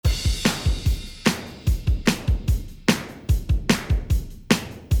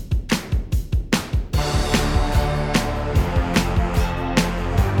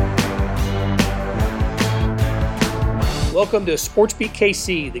Welcome to SportsBeat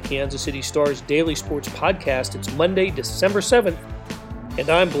KC, the Kansas City Star's daily sports podcast. It's Monday, December 7th, and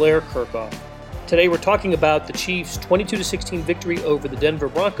I'm Blair Kirchhoff. Today we're talking about the Chiefs' 22-16 victory over the Denver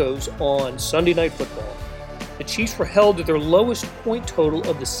Broncos on Sunday Night Football. The Chiefs were held to their lowest point total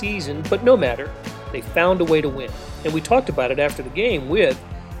of the season, but no matter, they found a way to win. And we talked about it after the game with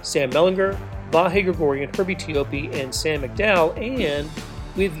Sam Mellinger, Vahe Gregorian, Herbie Teope, and Sam McDowell, and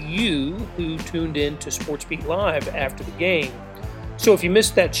with you who tuned in to SportsBeat Live after the game. So if you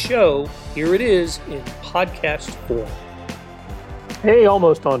missed that show, here it is in podcast form. Hey,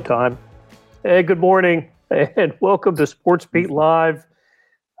 almost on time. Hey, good morning, and welcome to SportsBeat Live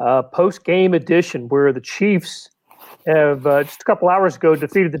post-game edition, where the Chiefs have just a couple hours ago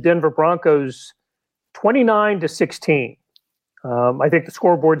defeated the Denver Broncos 29-16. I think the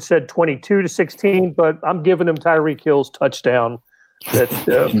scoreboard said 22-16, but I'm giving him Tyreek Hill's touchdown.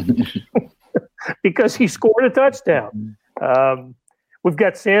 Because he scored a touchdown. We've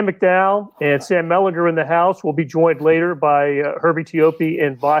got Sam McDowell and Sam Mellinger in the house. We'll be joined later by Herbie Teope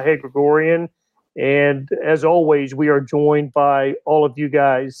and Vahe Gregorian. And as always, we are joined by all of you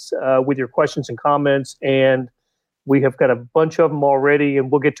guys with your questions and comments. And we have got a bunch of them already, and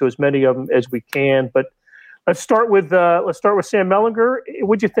we'll get to as many of them as we can. But let's start with Sam Mellinger.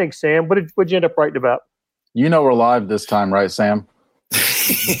 What'd you think, Sam? What'd you end up writing about? You know we're live this time, right, Sam?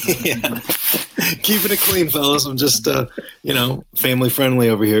 Yeah. Keeping it clean, fellas. I'm just, family friendly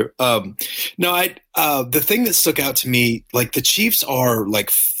over here. The thing that stuck out to me, like the Chiefs are like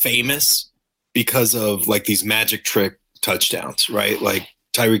famous because of like these magic trick touchdowns, right? Like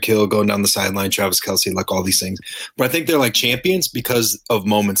Tyreek Hill going down the sideline, Travis Kelce, like all these things. But I think they're like champions because of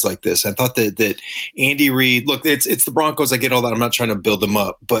moments like this. I thought that Andy Reid, look, it's the Broncos. I get all that. I'm not trying to build them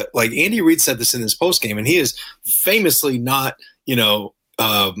up. But like Andy Reid said this in his postgame, and he is famously not,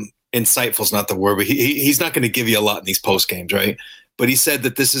 insightful is not the word, but he's not going to give you a lot in these post games, right? But he said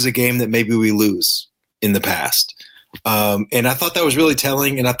that this is a game that maybe we lose in the past. And I thought that was really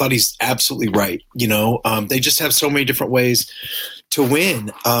telling, and I thought he's absolutely right. They just have so many different ways to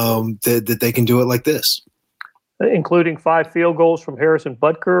win that they can do it like this. Including 5 field goals from Harrison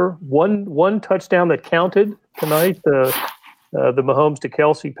Butker, one touchdown that counted tonight, the Mahomes to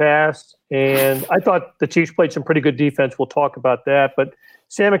Kelce pass. And I thought the Chiefs played some pretty good defense. We'll talk about that. But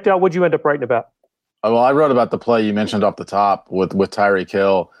Sam McDowell, what'd you end up writing about? Well, I wrote about the play you mentioned off the top with Tyreek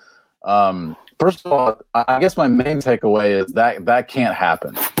Hill. First of all, I guess my main takeaway is that can't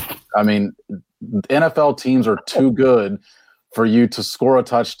happen. I mean, NFL teams are too good for you to score a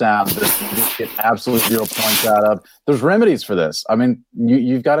touchdown that you get absolutely 0 points out of. There's remedies for this. I mean,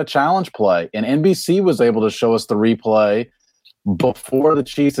 you've got a challenge play. And NBC was able to show us the replay before the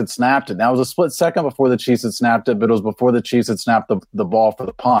Chiefs had snapped it. Now, it was a split second before the Chiefs had snapped it, but it was before the Chiefs had snapped the ball for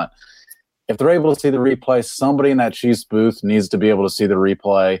the punt. If they're able to see the replay, somebody in that Chiefs booth needs to be able to see the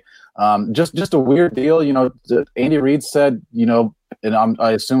replay. Just a weird deal. Andy Reid said, and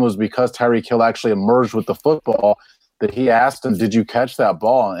I assume it was because Tyreek Hill actually emerged with the football, that he asked him, did you catch that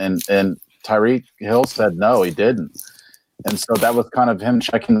ball? And Tyreek Hill said, no, he didn't. And so that was kind of him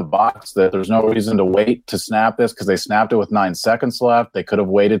checking the box that there's no reason to wait to snap this because they snapped it with 9 seconds left. They could have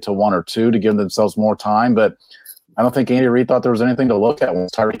waited till 1 or 2 to give themselves more time. But I don't think Andy Reid thought there was anything to look at. When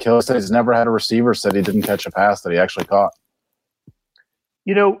Tyreek Hill said he's never had a receiver said he didn't catch a pass that he actually caught.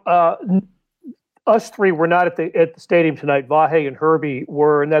 Us three were not at the stadium tonight. Vahe and Herbie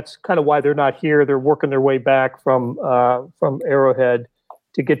were, and that's kind of why they're not here. They're working their way back from Arrowhead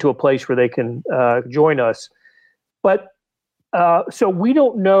to get to a place where they can join us. But so we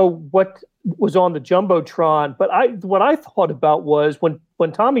don't know what was on the Jumbotron. But what I thought about was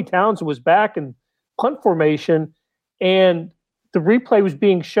when Tommy Townsend was back in punt formation and the replay was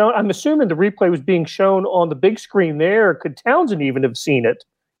being shown. I'm assuming the replay was being shown on the big screen there. Could Townsend even have seen it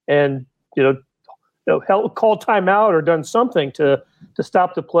and called timeout or done something to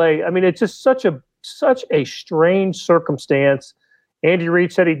stop the play? I mean, it's just such a strange circumstance. Andy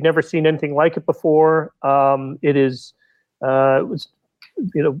Reid said he'd never seen anything like it before. How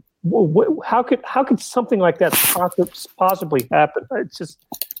could something like that possibly happen? It's just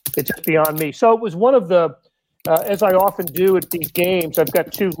beyond me. So it was one of the, as I often do at these games, I've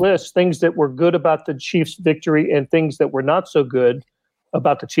got 2 lists: things that were good about the Chiefs' victory and things that were not so good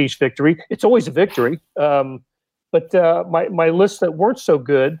about the Chiefs' victory. It's always a victory, but my lists that weren't so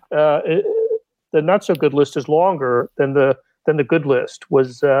good, the not so good list is longer than the good list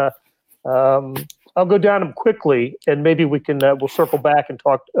was. I'll go down them quickly, and maybe we can we'll circle back and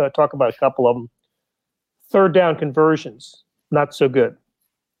talk about a couple of them. 3rd down conversions, not so good.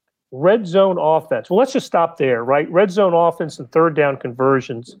 Red zone offense. Well, let's just stop there, right? Red zone offense and 3rd down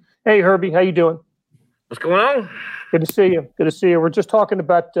conversions. Hey, Herbie, how you doing? What's going on? Good to see you. Good to see you. We're just talking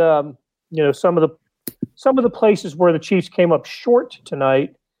about some of the places where the Chiefs came up short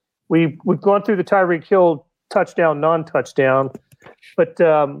tonight. We've gone through the Tyreek Hill touchdown, non-touchdown, but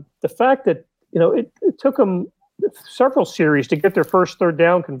the fact that it took them several series to get their first third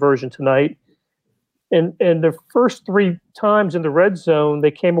down conversion tonight, and their first 3 times in the red zone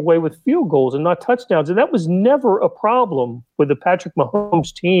they came away with field goals and not touchdowns, and that was never a problem with the Patrick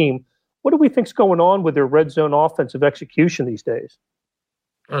Mahomes team. What do we think's going on with their red zone offensive execution these days?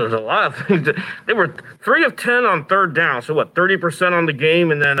 There's a lot of things. They were 3 of 10 on third down, so 30% on the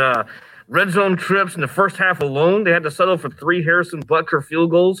game, and then red zone trips in the first half alone. They had to settle for 3 Harrison Butker field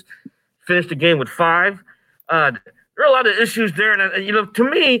goals, finished the game with 5. There are a lot of issues there, and to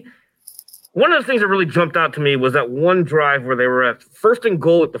me, one of the things that really jumped out to me was that one drive where they were at first and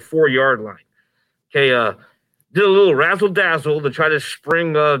goal at the 4-yard line. Okay, did a little razzle-dazzle to try to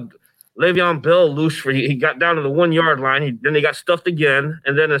spring Le'Veon Bell loose. He got down to the 1-yard line. Then they got stuffed again,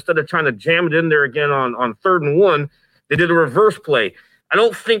 and then instead of trying to jam it in there again on 3rd and 1, they did a reverse play. I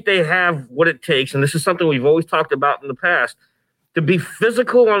don't think they have what it takes, and this is something we've always talked about in the past, to be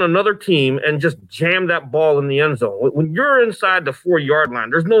physical on another team and just jam that ball in the end zone. When you're inside the 4-yard line,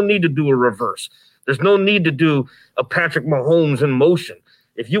 there's no need to do a reverse. There's no need to do a Patrick Mahomes in motion.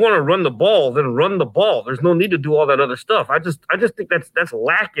 If you want to run the ball, then run the ball. There's no need to do all that other stuff. I just think that's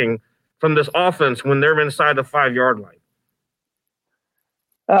lacking from this offense when they're inside the 5-yard line.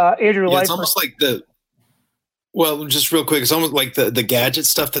 Andrew, it's almost like just real quick, it's almost like the gadget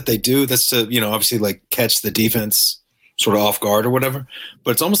stuff that they do. That's to obviously like catch the defense sort of off guard or whatever.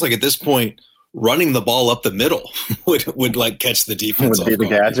 But it's almost like at this point, running the ball up the middle would like catch the defense off guard. The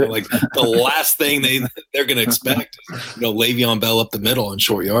gadget. Like the last thing they're going to expect is Le'Veon Bell up the middle on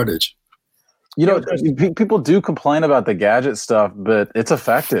short yardage. People do complain about the gadget stuff, but it's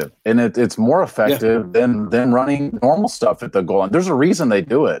effective, and it's more effective than running normal stuff at the goal line. There's a reason they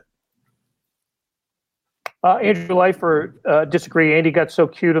do it. Andrew Leifer disagree. Andy got so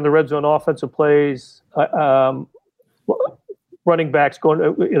cute on the red zone offensive plays. Running backs going,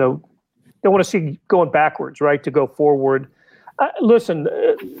 don't want to see going backwards, right? To go forward. Listen,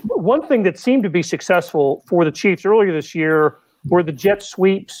 one thing that seemed to be successful for the Chiefs earlier this year were the jet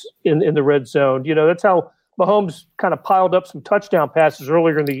sweeps in the red zone. That's how Mahomes kind of piled up some touchdown passes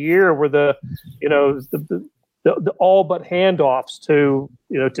earlier in the year, where the all but handoffs to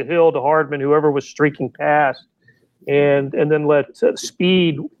Hill, to Hardman, whoever was streaking past, and then let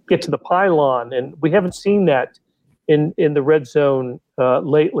speed get to the pylon. And we haven't seen that in the red zone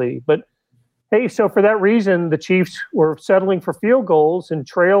lately. But hey, so for that reason, the Chiefs were settling for field goals and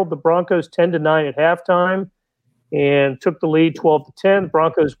trailed the Broncos 10-9 at halftime and took the lead 12-10. The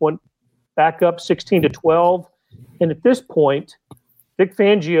Broncos went back up 16-12. And at this point, Vic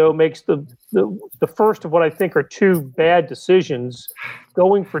Fangio makes the first of what I think are 2 bad decisions,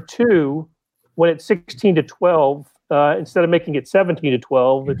 going for 2 when it's 16-12 instead of making it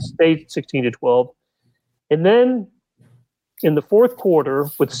 17-12. It stayed 16-12. And then in the fourth quarter,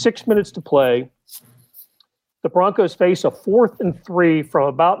 with 6 minutes to play, the Broncos face a 4th and 3 from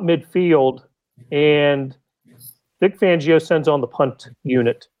about midfield, and Vic Fangio sends on the punt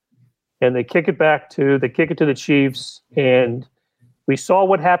unit, and they kick it to the Chiefs. And we saw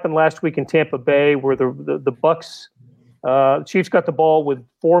what happened last week in Tampa Bay, where the Bucs, Chiefs got the ball with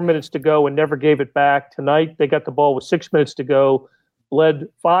 4 minutes to go and never gave it back. Tonight they got the ball with 6 minutes to go, led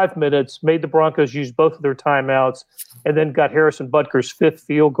 5 minutes, made the Broncos use both of their timeouts, and then got Harrison Butker's 5th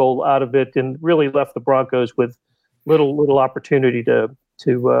field goal out of it, and really left the Broncos with little opportunity to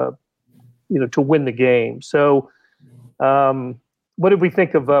win the game. So, what did we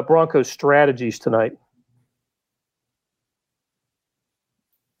think of Broncos' strategies tonight?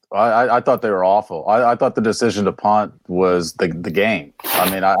 I thought they were awful. I thought the decision to punt was the game. I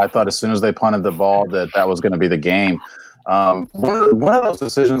mean, I thought as soon as they punted the ball that was going to be the game. One of those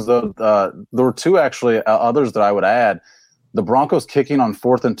decisions, though, there were 2 actually others that I would add. The Broncos kicking on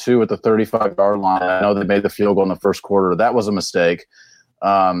 4th and 2 at the 35-yard line. I know they made the field goal in the first quarter. That was a mistake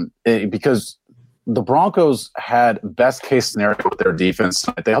because the Broncos had best case scenario with their defense.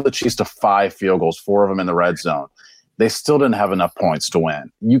 They held the Chiefs to 5 field goals, 4 of them in the red zone. They still didn't have enough points to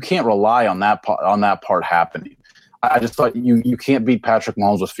win. You can't rely on that part happening. I just thought you can't beat Patrick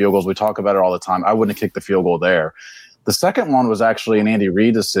Mahomes with field goals. We talk about it all the time. I wouldn't have kicked the field goal there. The second one was actually an Andy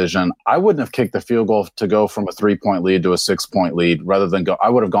Reid decision. I wouldn't have kicked the field goal to go from a 3-point lead to a 6-point lead rather than I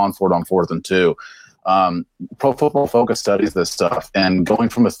would have gone for it on 4th and 2. Pro Football Focus studies this stuff, and going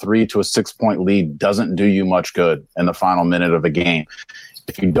from a 3 to a 6-point lead doesn't do you much good in the final minute of a game.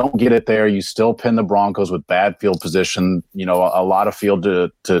 If you don't get it there, you still pin the Broncos with bad field position, a lot of field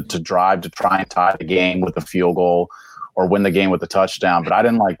to drive to try and tie the game with a field goal or win the game with a touchdown. But I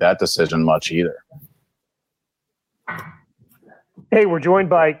didn't like that decision much either. Hey, we're joined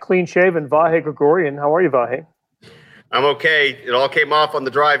by clean-shaven Vahe Gregorian. How are you, Vahe? I'm okay. It all came off on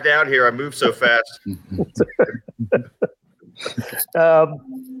the drive down here. I moved so fast.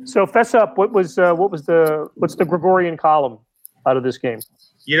 So fess up. What's the Gregorian column out of this game?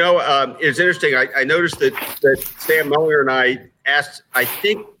 It's interesting. I noticed that Sam Muller and I asked, I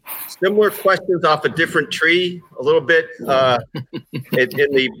think, similar questions off a different tree a little bit in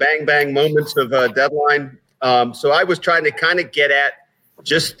the bang moments of deadline. So I was trying to kind of get at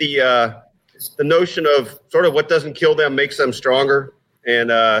just the notion of sort of what doesn't kill them makes them stronger.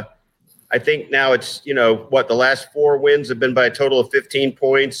 And I think now it's, the last 4 wins have been by a total of 15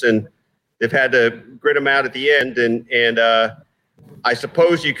 points, and they've had to grit them out at the end. And I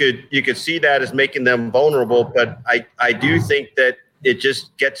suppose you could see that as making them vulnerable, but I do think that it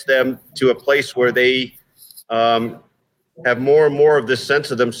just gets them to a place where they have more and more of this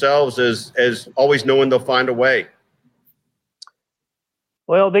sense of themselves as always knowing they'll find a way.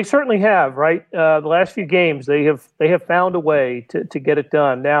 Well, they certainly have, right? The last few games, they have found a way to get it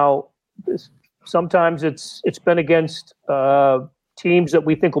done. Now, sometimes it's been against teams that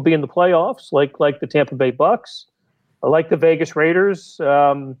we think will be in the playoffs, like the Tampa Bay Bucks, like the Vegas Raiders.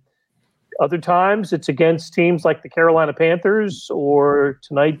 Other times it's against teams like the Carolina Panthers or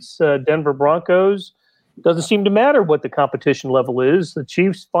tonight's Denver Broncos. It doesn't seem to matter what the competition level is. The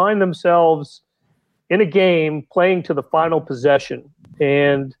Chiefs find themselves in a game playing to the final possession,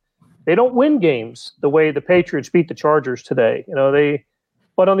 and they don't win games the way the Patriots beat the Chargers today.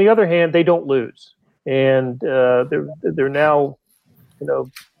 But on the other hand, they don't lose, and they're now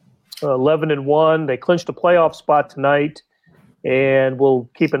 11-1. They clinched a playoff spot tonight, and we'll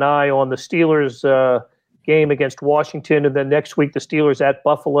keep an eye on the Steelers game against Washington, and then next week the Steelers at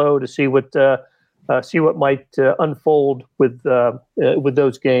Buffalo to see what might unfold with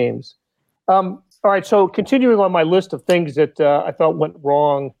those games. All right, so continuing on my list of things that I thought went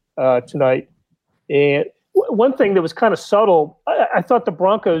wrong tonight, and one thing that was kind of subtle, I thought the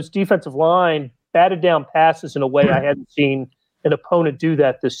Broncos' defensive line batted down passes in a way I hadn't seen an opponent do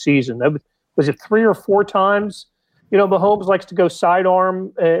that this season. Was it 3 or 4 times? Mahomes likes to go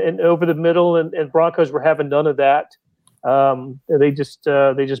sidearm and over the middle, and Broncos were having none of that. They just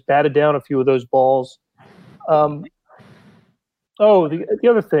batted down a few of those balls. The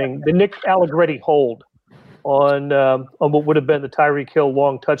other thing, the Nick Allegretti hold on what would have been the Tyreek Hill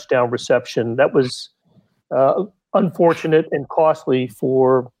long touchdown reception. That was unfortunate and costly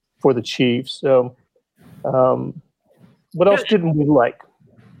for the Chiefs. So, what else didn't we like?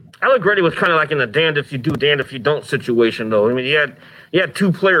 Allegretti was kind of like in a damned if you do, damned if you don't situation, though. I mean, he had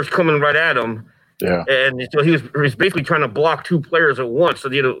 2 players coming right at him. Yeah, and so he was basically trying to block 2 players at once. So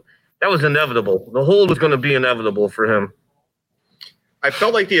that was inevitable. The hold was going to be inevitable for him. I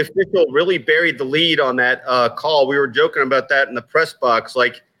felt like the official really buried the lead on that call. We were joking about that in the press box.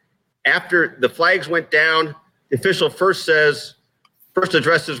 Like after the flags went down, the official first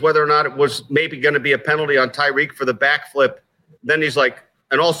addresses whether or not it was maybe going to be a penalty on Tyreek for the backflip. Then he's like,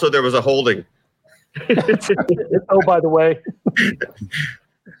 and also there was a holding. Oh, by the way.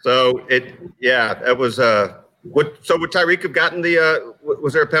 So that was would Tyreek have gotten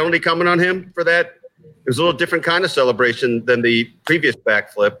was there a penalty coming on him for that? It was a little different kind of celebration than the previous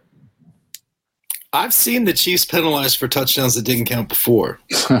backflip. I've seen the Chiefs penalized for touchdowns that didn't count before.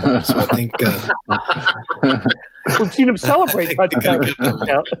 So I think we've seen him celebrate touchdowns.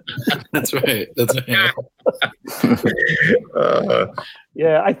 That's right.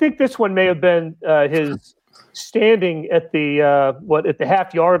 Yeah, I think this one may have been his standing at the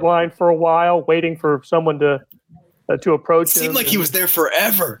half-yard line for a while, waiting for someone to approach him. It seemed like he was there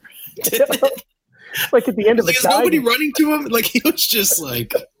forever. Like at the end of the is nobody running to him? Like he was just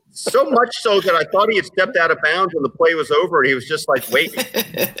like so much so that I thought he had stepped out of bounds when the play was over, and he was just like waiting.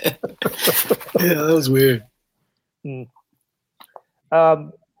 Yeah, that was weird. We've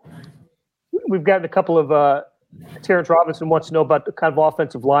gotten a couple of Terrence Robinson wants to know about the kind of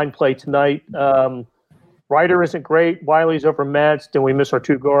offensive line play tonight. Ryder isn't great. Wiley's overmatched, and we miss our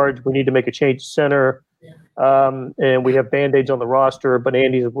 2 guards. We need to make a change to center. And we have Band-Aids on the roster, but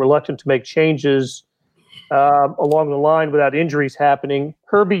Andy's reluctant to make changes along the line without injuries happening.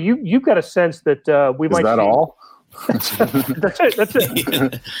 Herbie, you've got a sense that we might. Is that all? That's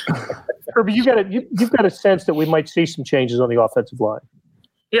it. Herbie, you've got a sense that we might see some changes on the offensive line.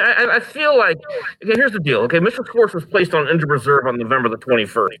 Yeah, I feel like, okay, here's the deal. Okay, Mr. Schwartz was placed on injured reserve on November the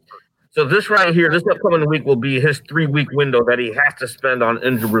 21st. So this right here, this upcoming week will be his 3-week window that he has to spend on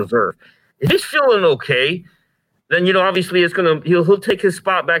injured reserve. If he's feeling okay, then, obviously he'll take his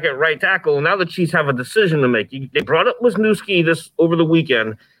spot back at right tackle. And now the Chiefs have a decision to make. They brought up Wisniewski this over the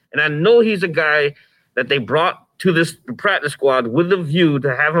weekend, and I know he's a guy that they brought to this practice squad with the view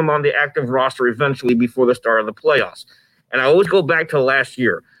to have him on the active roster eventually before the start of the playoffs. And I always go back to last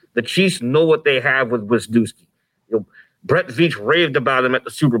year. The Chiefs know what they have with Wisniewski. Brett Veach raved about him at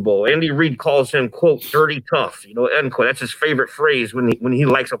the Super Bowl. Andy Reid calls him, quote, dirty tough, end quote. That's his favorite phrase when he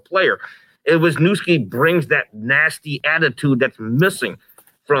likes a player. Wisniewski brings that nasty attitude that's missing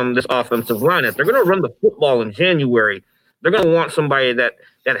from this offensive line. If they're going to run the football in January, they're going to want somebody that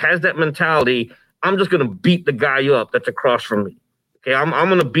has that mentality. I'm just going to beat the guy up that's across from me. Okay, I'm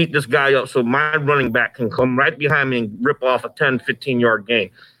going to beat this guy up so my running back can come right behind me and rip off a 10, 15-yard gain.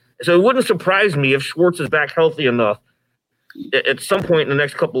 So it wouldn't surprise me if Schwartz is back healthy enough at some point in the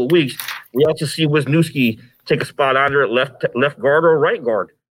next couple of weeks, we also see Wisniewski take a spot either at left guard or right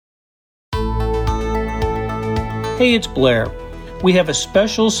guard. Hey, it's Blair. We have a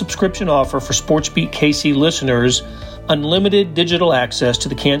special subscription offer for SportsBeat KC listeners, unlimited digital access to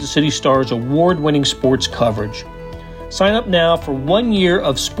the Kansas City Star's award-winning sports coverage. Sign up now for 1 year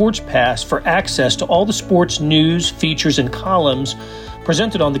of Sports Pass for access to all the sports news, features, and columns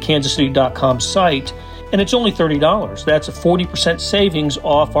presented on the kansascity.com site, and it's only $30. That's a 40% savings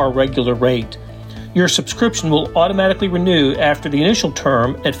off our regular rate. Your subscription will automatically renew after the initial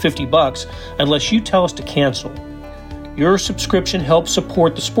term at $50 unless you tell us to cancel. Your subscription helps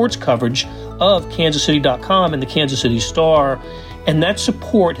support the sports coverage of kansascity.com and the Kansas City Star, and that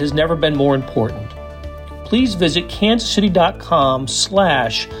support has never been more important. Please visit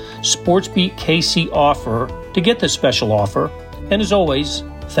kansascity.com/SportsBeatKC offer to get this special offer. And as always,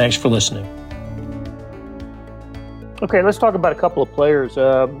 thanks for listening. Okay, let's talk about a couple of players.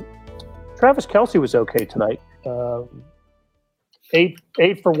 Travis Kelce was okay tonight. 8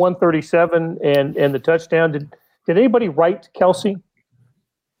 for 137 and the touchdown. Did anybody write Kelce?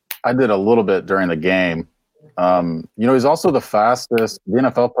 I did a little bit during the game. He's also the fastest. The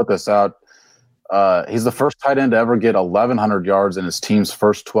NFL put this out. He's the first tight end to ever get 1,100 yards in his team's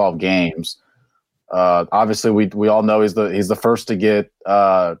first 12 games. Obviously, we all know he's the first to get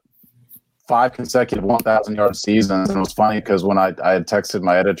 5 consecutive 1,000-yard seasons. And it was funny because when I had texted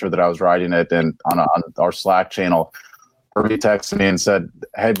my editor that I was writing it and on our Slack channel, he texted me and said,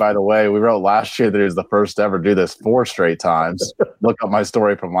 hey, by the way, we wrote last year that he was the first to ever do this 4 straight times. Look up my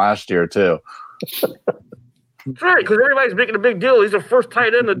story from last year, too. That's right, because everybody's making a big deal. He's the first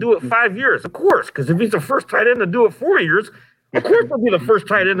tight end to do it 5 years. Of course, because if he's the first tight end to do it 4 years, of course he'll be the first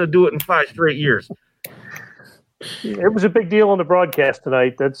tight end to do it in 5 straight years. It was a big deal on the broadcast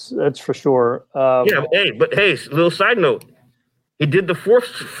tonight. That's for sure. Little side note. He did the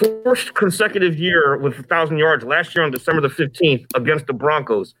fourth consecutive year with 1,000 yards last year on December the 15th against the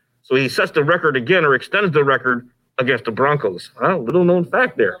Broncos. So he sets the record again or extends the record against the Broncos. Little known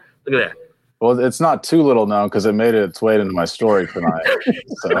fact there. Look at that. Well, it's not too little known because it made its way into my story tonight.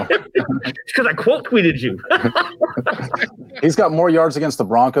 So. Because I quote tweeted you. He's got more yards against the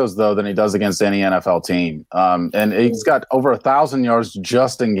Broncos, though, than he does against any NFL team. And he's got over 1,000 yards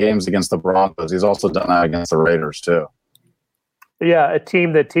just in games against the Broncos. He's also done that against the Raiders, too. Yeah, a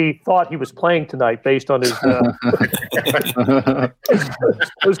team that he thought he was playing tonight based on his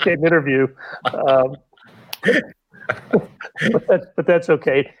post-game interview. But that's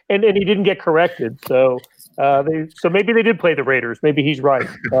okay, and he didn't get corrected. So maybe they did play the Raiders. Maybe he's right.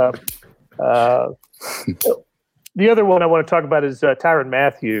 The other one I want to talk about is Tyrann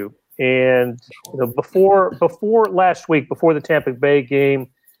Mathieu. And before last week, before the Tampa Bay game,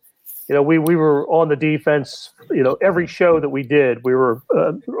 we were on the defense. Every show that we did, we were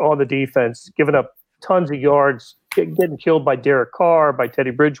on the defense, giving up tons of yards, getting killed by Derek Carr, by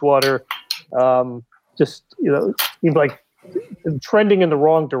Teddy Bridgewater. Seemed like trending in the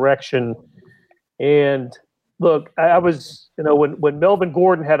wrong direction. And look, I was, when Melvin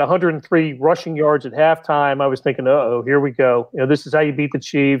Gordon had 103 rushing yards at halftime, I was thinking, here we go. This is how you beat the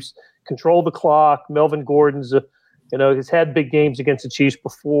Chiefs. Control the clock. Melvin Gordon's, has had big games against the Chiefs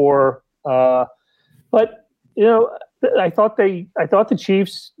before. But I thought the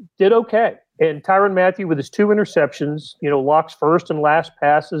Chiefs did okay. And Tyrann Mathieu with his 2 interceptions, Locke's first and last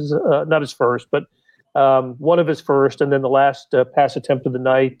passes, not his first, but one of his first, and then the last pass attempt of the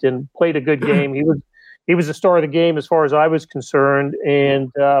night, and played a good game. He was the star of the game as far as I was concerned,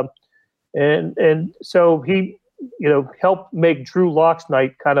 and so he helped make Drew Lock's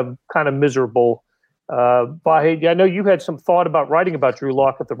night kind of miserable. I know you had some thought about writing about Drew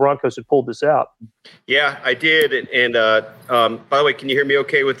Lock if the Broncos had pulled this out. Yeah, I did. And by the way, can you hear me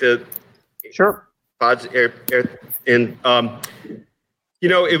okay with the Sure. Pods, and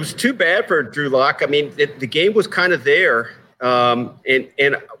it was too bad for Drew Lock. I mean, the game was kind of there. And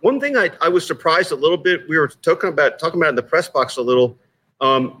one thing I was surprised a little bit. We were talking about it in the press box a little.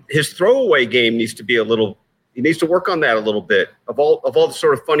 His throwaway game needs to be he needs to work on that a little bit of all the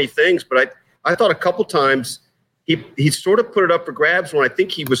sort of funny things. But I thought a couple times he sort of put it up for grabs when I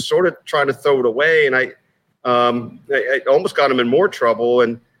think he was sort of trying to throw it away, and I almost got him in more trouble.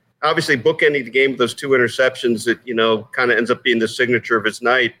 And obviously bookending the game with those 2 interceptions that, kind of ends up being the signature of his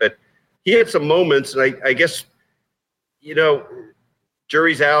night. But he had some moments, and I guess,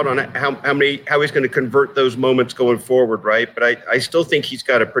 jury's out on how he's going to convert those moments going forward, right? But I still think he's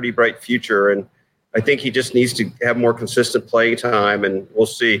got a pretty bright future, and I think he just needs to have more consistent playing time, and we'll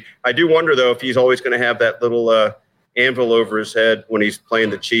see. I do wonder, though, if he's always going to have that little anvil over his head when he's playing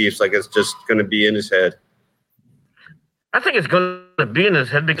the Chiefs, like it's just going to be in his head. I think it's going to be in his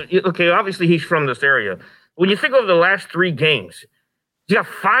head because, obviously he's from this area. When you think of the last 3 games, you got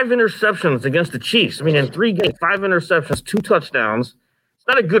 5 interceptions against the Chiefs. I mean, in 3 games, 5 interceptions, 2 touchdowns. It's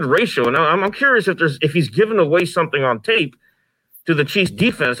not a good ratio. And I'm curious if he's given away something on tape to the Chiefs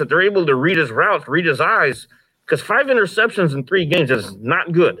defense, that they're able to read his routes, read his eyes, because 5 interceptions in 3 games is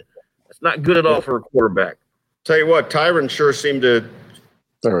not good. It's not good at all for a quarterback. Tell you what, Tyron sure seemed to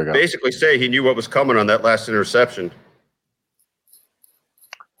basically say he knew what was coming on that last interception.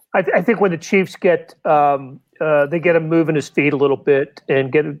 I think when the Chiefs get him moving his feet a little bit and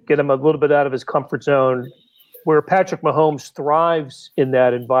get him a little bit out of his comfort zone, where Patrick Mahomes thrives in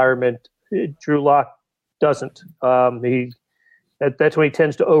that environment, Drew Lock doesn't. That's when he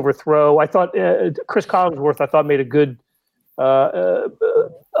tends to overthrow. I thought Chris Collinsworth made a good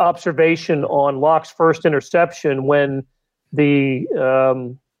observation on Lock's first interception when the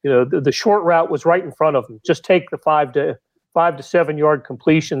short route was right in front of him. Just take the 5 to 7 yard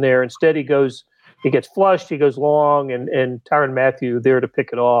completion there. Instead, he gets flushed, he goes long, and Tyrann Mathieu there to pick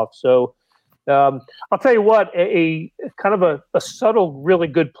it off. So I'll tell you what, a kind of a subtle, really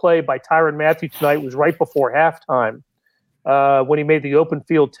good play by Tyrann Mathieu tonight was right before halftime when he made the open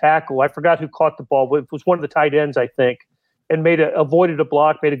field tackle. I forgot who caught the ball. It was one of the tight ends, I think, and avoided a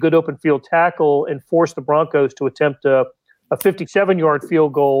block, made a good open field tackle, and forced the Broncos to attempt a 57-yard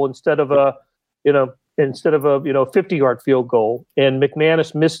field goal instead of a 50-yard field goal. And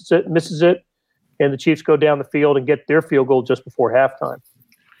McManus misses it, and the Chiefs go down the field and get their field goal just before halftime.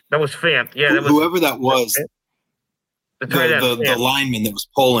 That was whoever that was. The lineman that was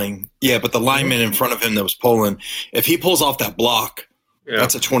pulling. Yeah, but the lineman in front of him that was pulling, if he pulls off that block,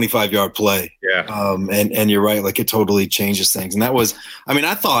 that's a 25-yard play. Yeah. And you're right, like it totally changes things. And that was,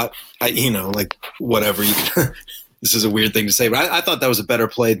 I thought, whatever. This is a weird thing to say, but I thought that was a better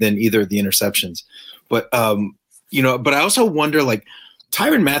play than either of the interceptions. But but I also wonder,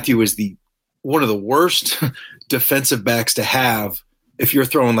 Tyrann Mathieu is one of the worst defensive backs to have if you're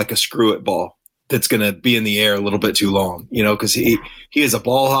throwing a screw it ball that's going to be in the air a little bit too long, because he is a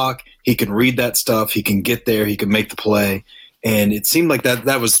ball hawk. He can read that stuff. He can get there. He can make the play. And it seemed like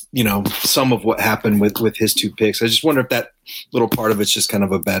that was, some of what happened with his 2 picks. I just wonder if that little part of it's just kind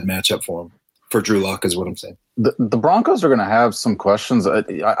of a bad matchup for him. For Drew Lock is what I'm saying. The Broncos are going to have some questions.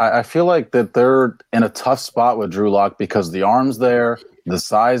 I feel like that they're in a tough spot with Drew Lock because the arm's there, the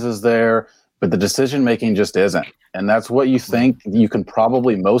size is there, but the decision-making just isn't. And that's what you think you can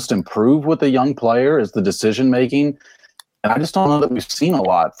probably most improve with a young player is the decision-making. And I just don't know that we've seen a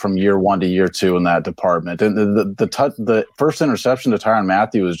lot from year 1 to year 2 in that department. And the first interception to Tyrann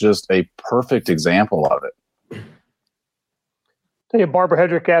Mathieu is just a perfect example of it. Barbara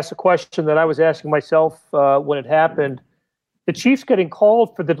Hedrick asked a question that I was asking myself when it happened. The Chiefs getting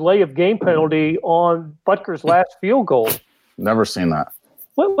called for the delay of game penalty on Butker's last field goal. Never seen that.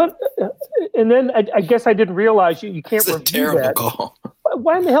 What? And then I guess I didn't realize you can't review that. It's a terrible call.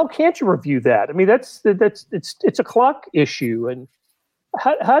 Why in the hell can't you review that? I mean, it's a clock issue. And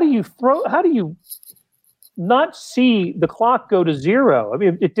how do you not see the clock go to 0? I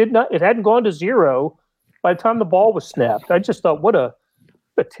mean, it hadn't gone to 0 by the time the ball was snapped. I just thought, what a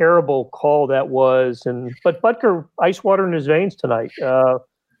terrible call that was. But Butker, ice water in his veins tonight,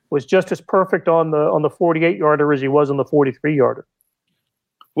 was just as perfect on the 48-yarder as he was on the 43-yarder.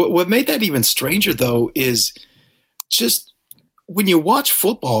 What made that even stranger, though, is just when you watch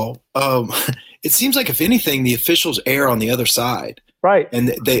football, it seems like, if anything, the officials err on the other side. Right.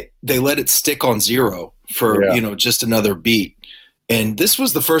 And they let it stick on 0 for, just another beat. And this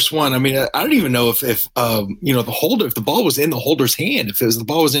was the first one. I mean, I don't even know if the holder, if the ball was in the holder's hand, if the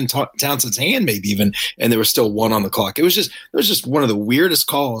ball was in Townsend's hand, maybe even, and there was still 1 on the clock. It was just one of the weirdest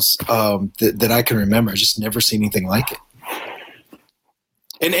calls that I can remember. I just never seen anything like it.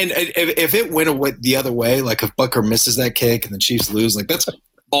 And if it went away the other way, like if Butker misses that kick and the Chiefs lose, like that's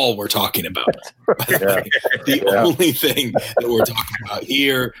all we're talking about. Yeah. The only thing that we're talking about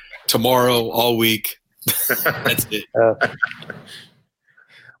here, tomorrow, all week. That's it.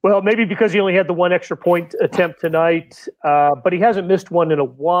 Well, maybe because he only had the one extra point attempt tonight, but he hasn't missed one in a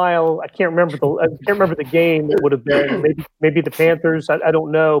while. I can't remember the game. It would have been maybe the Panthers. I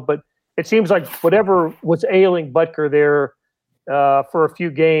don't know, but it seems like whatever was ailing Butker there for a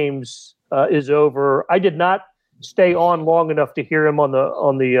few games is over. I did not stay on long enough to hear him on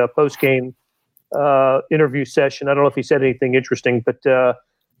the post game interview session. I don't know if he said anything interesting, but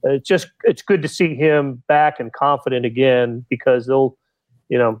it's good to see him back and confident again because they'll.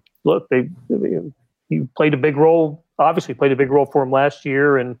 Look, he played a big role. Obviously, played a big role for him last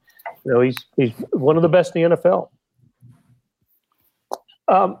year, and he's one of the best in the NFL.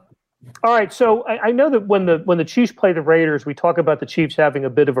 All right, so I know that when the Chiefs play the Raiders, we talk about the Chiefs having a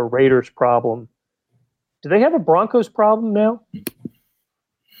bit of a Raiders problem. Do they have a Broncos problem now?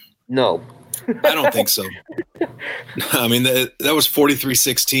 No, I don't think so. I mean, that was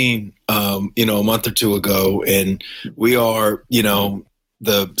 43-16, a month or two ago, and we are,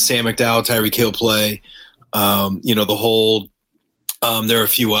 the Sam McDowell, Tyreek Hill play, the whole there are a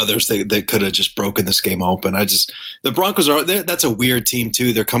few others that could have just broken this game open. The Broncos that's a weird team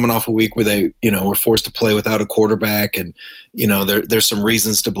too. They're coming off a week where they, were forced to play without a quarterback. And, there's some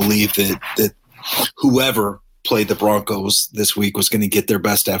reasons to believe that whoever played the Broncos this week was going to get their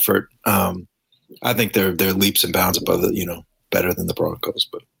best effort. I think they're leaps and bounds above better than the Broncos,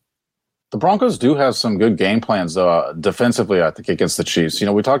 but. The Broncos do have some good game plans, though, defensively, I think, against the Chiefs.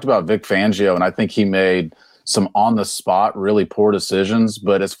 We talked about Vic Fangio, and I think he made some on-the-spot, really poor decisions.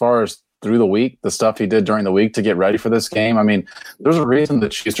 But as far as through the week, the stuff he did during the week to get ready for this game, I mean, there's a reason the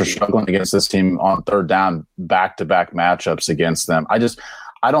Chiefs are struggling against this team on third down, back-to-back matchups against them.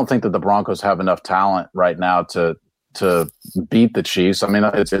 I don't think that the Broncos have enough talent right now to beat the Chiefs. I mean,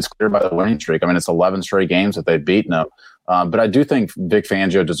 it's clear by the winning streak. I mean, it's 11 straight games that they've beaten them. But I do think Vic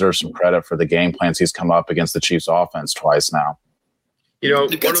Fangio deserves some credit for the game plans he's come up against the Chiefs offense twice now.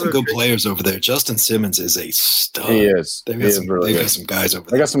 They've got some good players over there. Justin Simmons is a stud. He is. They've got some guys over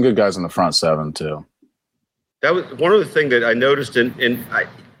there. They got some good guys in the front seven, too. That was one of the things that I noticed, and you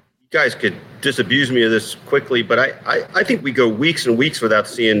guys could disabuse me of this quickly, but I think we go weeks and weeks without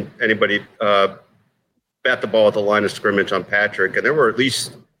seeing anybody bat the ball at the line of scrimmage on Patrick. And there were at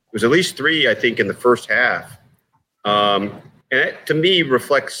least three, I think, in the first half. And it, to me,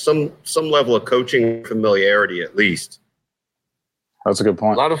 reflects some level of coaching familiarity, at least. That's a good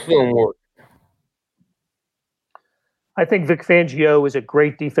point. A lot of film work. I think Vic Fangio is a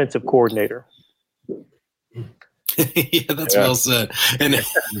great defensive coordinator. Yeah, that's well said. And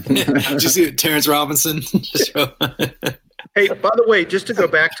did you see Terrence Robinson? Hey, by the way, just to go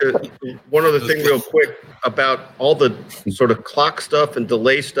back to one other thing real quick about all the sort of clock stuff and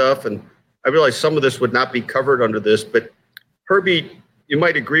delay stuff, and I realize some of this would not be covered under this, but Herbie, you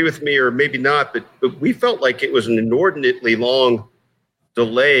might agree with me or maybe not, but we felt like it was an inordinately long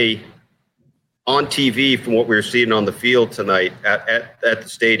delay on TV from what we were seeing on the field tonight at the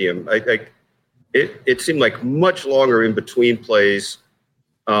stadium. It seemed like much longer in between plays.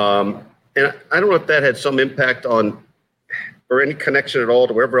 And I don't know if that had some impact on or any connection at all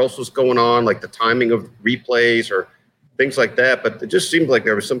to whatever else was going on, like the timing of replays or things like that. But it just seemed like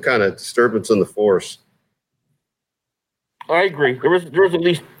there was some kind of disturbance in the force. I agree. There was at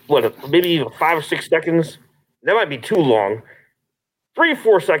least, maybe even 5 or 6 seconds. That might be too long. 3 or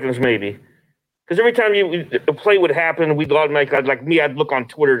 4 seconds maybe. Because every time a play would happen, we'd automatically, I'd look on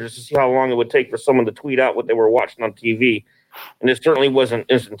Twitter just to see how long it would take for someone to tweet out what they were watching on TV. And it certainly wasn't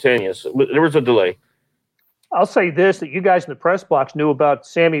instantaneous. There was a delay. I'll say this, that you guys in the press box knew about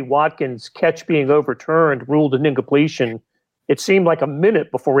Sammy Watkins' catch being overturned, ruled an incompletion. It seemed like a minute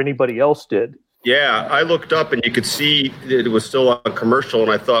before anybody else did. Yeah, I looked up and you could see it was still on commercial,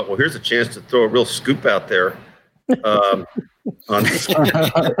 and I thought, well, here's a chance to throw a real scoop out there. On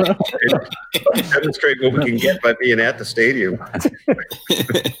demonstrate what we can get by being at the stadium.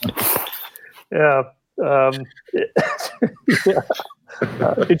 Yeah.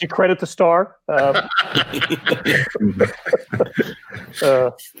 Did you credit the Star?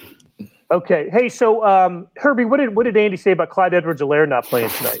 Okay. Hey, so Herbie, what did Andy say about Clyde Edwards-Helaire not playing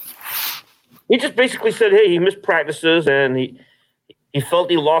tonight? He just basically said, hey, he missed practices and he felt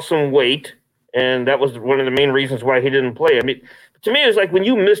he lost some weight. And that was one of the main reasons why he didn't play. I mean, to me, it's like when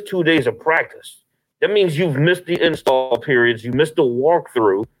you miss 2 days of practice, that means you've missed the install periods, you missed the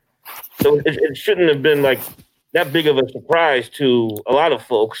walkthrough. So it shouldn't have been like that big of a surprise to a lot of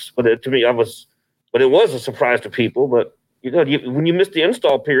folks. But it was a surprise to people. But when you miss the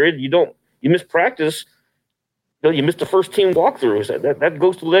install period, you miss practice. You miss the first team walkthroughs. That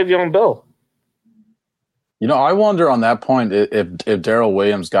goes to Le'Veon Bell. I wonder on that point if Darrell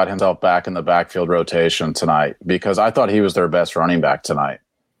Williams got himself back in the backfield rotation tonight, because I thought he was their best running back tonight.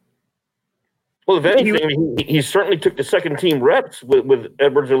 Well, if anything, he certainly took the second team reps with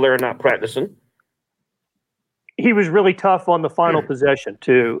Edwards-Helaire not practicing. He was really tough on the final possession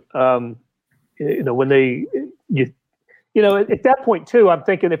too. When at that point too, I'm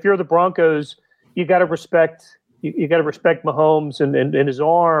thinking if you're the Broncos, you got to respect Mahomes and his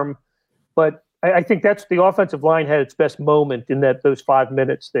arm, but I think that's the offensive line had its best moment in those 5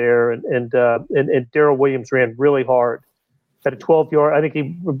 minutes there, and Darrell Williams ran really hard. At a 12-yard, I think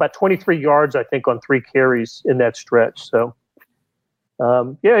he about 23 yards, I think, on 3 carries in that stretch. So,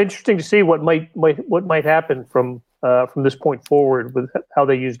 interesting to see what might happen from this point forward with how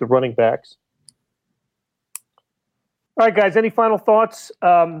they use the running backs. All right, guys, any final thoughts?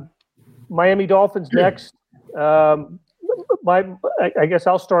 Miami Dolphins next. I guess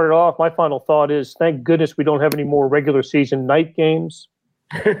I'll start it off. My final thought is, thank goodness we don't have any more regular season night games.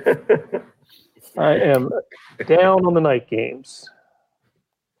 I am down on the night games.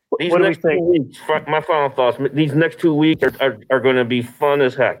 What do we think? My final thoughts, these next 2 weeks are going to be fun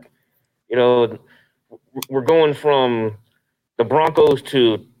as heck. We're going from the Broncos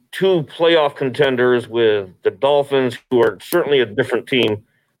to 2 playoff contenders with the Dolphins, who are certainly a different team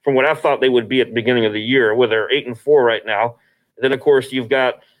from what I thought they would be at the beginning of the year, where they're 8-4 right now. And then, of course, you've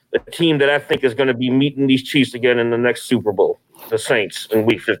got a team that I think is going to be meeting these Chiefs again in the next Super Bowl, the Saints, in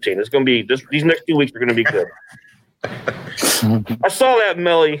Week 15. It's going to be these next 2 weeks are going to be good. I saw that,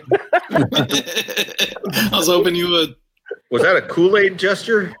 Melly. I was hoping you would. Was that a Kool-Aid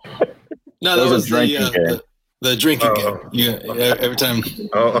gesture? No, that was the drinking game. Yeah, every time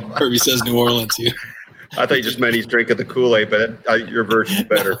Herbie says New Orleans, I thought you just meant he's drinking the Kool-Aid, but your version's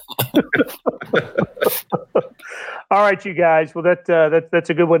better. All right, you guys. Well, that's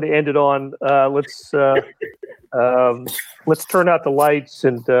a good one to end it on. Let's turn out the lights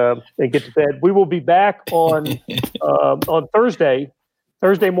and get to bed. We will be back on Thursday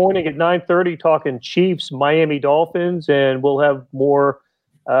morning at 9:30, talking Chiefs, Miami Dolphins, and we'll have more.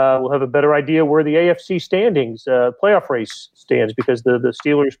 We'll have a better idea where the AFC standings, playoff race stands, because the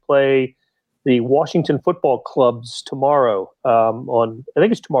Steelers play the Washington Football Clubs tomorrow. I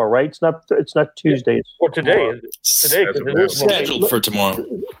think it's tomorrow, right? It's not Tuesday. Or today. Today. It's scheduled for tomorrow.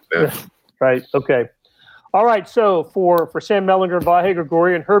 Yeah. Right. Okay. All right. So for Sam Mellinger, Vahe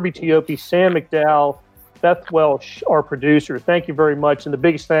Gregorian, Herbie Tiopi, Sam McDowell, Beth Welsh, our producer, thank you very much. And the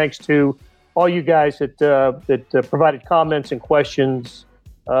biggest thanks to all you guys that provided comments and questions.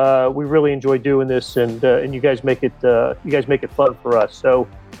 We really enjoy doing this, and you guys make it fun for us. So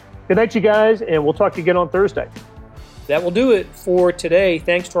good night, you guys, and we'll talk to you again on Thursday. That will do it for today.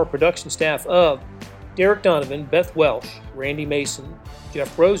 Thanks to our production staff of Derek Donovan, Beth Welsh, Randy Mason,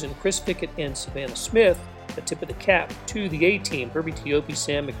 Jeff Rosen, Chris Fickett, and Savannah Smith. A tip of the cap to the A-Team, Herbie Tiopi,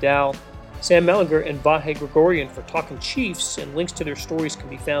 Sam McDowell, Sam Mellinger, and Vahe Gregorian for Talking Chiefs, and links to their stories can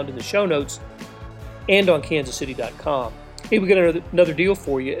be found in the show notes and on kansascity.com. Hey, we got another deal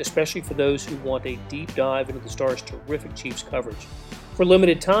for you, especially for those who want a deep dive into the Stars' terrific Chiefs coverage. For a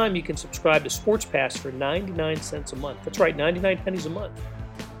limited time, you can subscribe to Sports Pass for 99 cents a month. That's right, 99 pennies a month.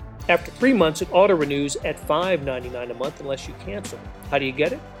 After 3 months, it auto-renews at $5.99 a month unless you cancel. How do you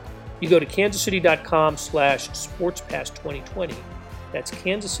get it? You go to kansascity.com/sportspass2020. That's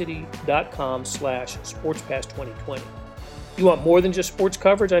kansascity.com/sportspass2020. You want more than just sports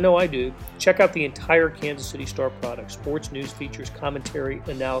coverage? I know I do. Check out the entire Kansas City Star product: sports, news, features, commentary,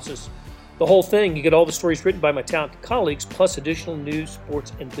 analysis, the whole thing. You get all the stories written by my talented colleagues, plus additional news,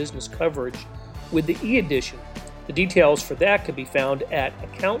 sports, and business coverage with the e-edition. The details for that can be found at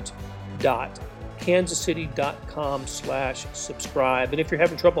account.kansascity.com/subscribe. And if you're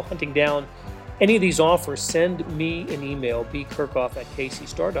having trouble hunting down any of these offers, send me an email,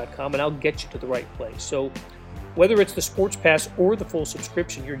 bkirkhoff@kcstar.com, and I'll get you to the right place. So whether it's the Sports Pass or the full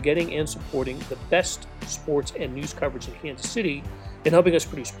subscription, you're getting and supporting the best sports and news coverage in Kansas City and helping us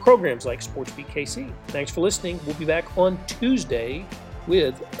produce programs like SportsBeat KC. Thanks for listening. We'll be back on Tuesday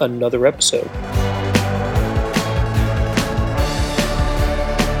with another episode.